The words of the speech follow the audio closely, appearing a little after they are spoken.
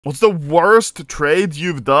What's the worst trade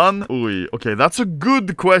you've done? Ooh, okay, that's a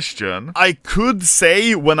good question. I could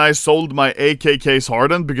say when I sold my AKK's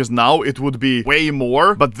Hardened, because now it would be way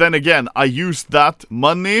more. But then again, I used that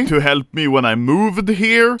money to help me when I moved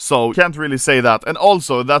here. So, can't really say that. And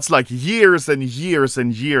also, that's like years and years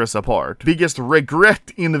and years apart. Biggest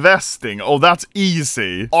regret investing. Oh, that's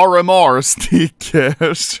easy. RMR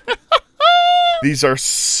stickers. These are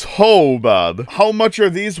so bad. How much are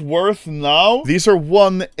these worth now? These are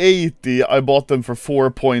 180. I bought them for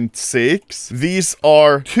 4.6. These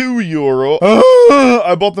are €2.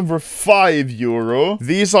 I bought them for €5.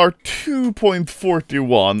 These are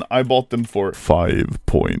 2.41. I bought them for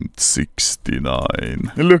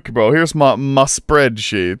 5.69. Look, bro, here's my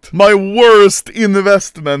spreadsheet. My worst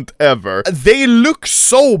investment ever. They look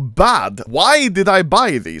so bad. Why did I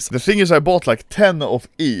buy these? The thing is, I bought like 10 of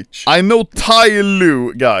each. I know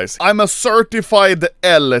Lu, guys. I'm a certified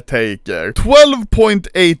L taker.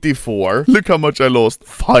 12.84. Look how much I lost.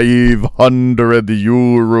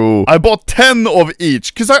 €500. I bought 10 of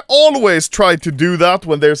each, because I always try to do that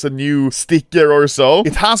when there's a new sticker or so.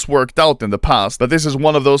 It has worked out in the past, but this is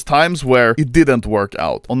one of those times where it didn't work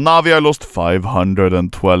out. On Navi, I lost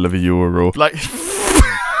 €512. Like...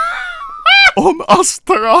 On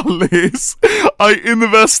Astralis, I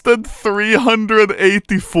invested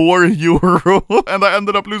 €384 and I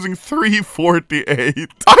ended up losing 348.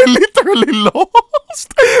 I literally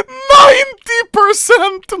lost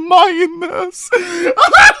 90% minus.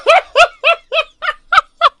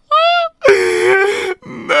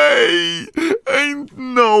 Nay, ain't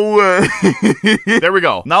no way. There we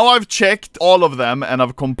go. Now I've checked all of them and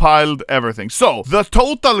I've compiled everything. So, the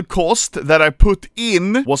total cost that I put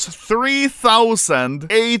in was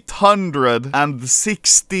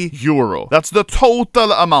 €3,860. That's the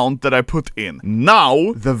total amount that I put in.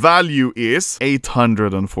 Now, the value is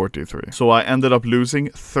 843. So I ended up losing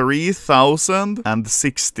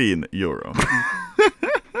 €3,016.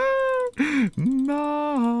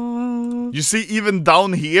 No. You see, even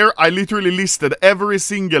down here, I literally listed every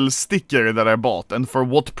single sticker that I bought and for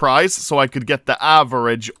what price, so I could get the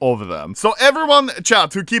average of them. So everyone,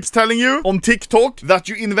 chat, who keeps telling you on TikTok that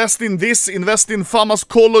you invest in this, invest in Fama's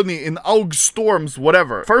Colony, in Aug Storms,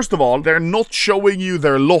 whatever. First of all, they're not showing you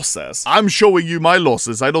their losses. I'm showing you my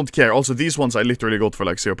losses. I don't care. Also, these ones I literally got for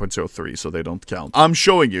like 0.03, so they don't count. I'm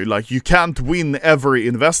showing you, like, you can't win every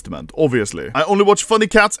investment, obviously. I only watch funny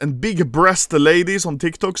cats and big breast ladies on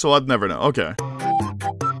TikTok, so I'd never know. Okay.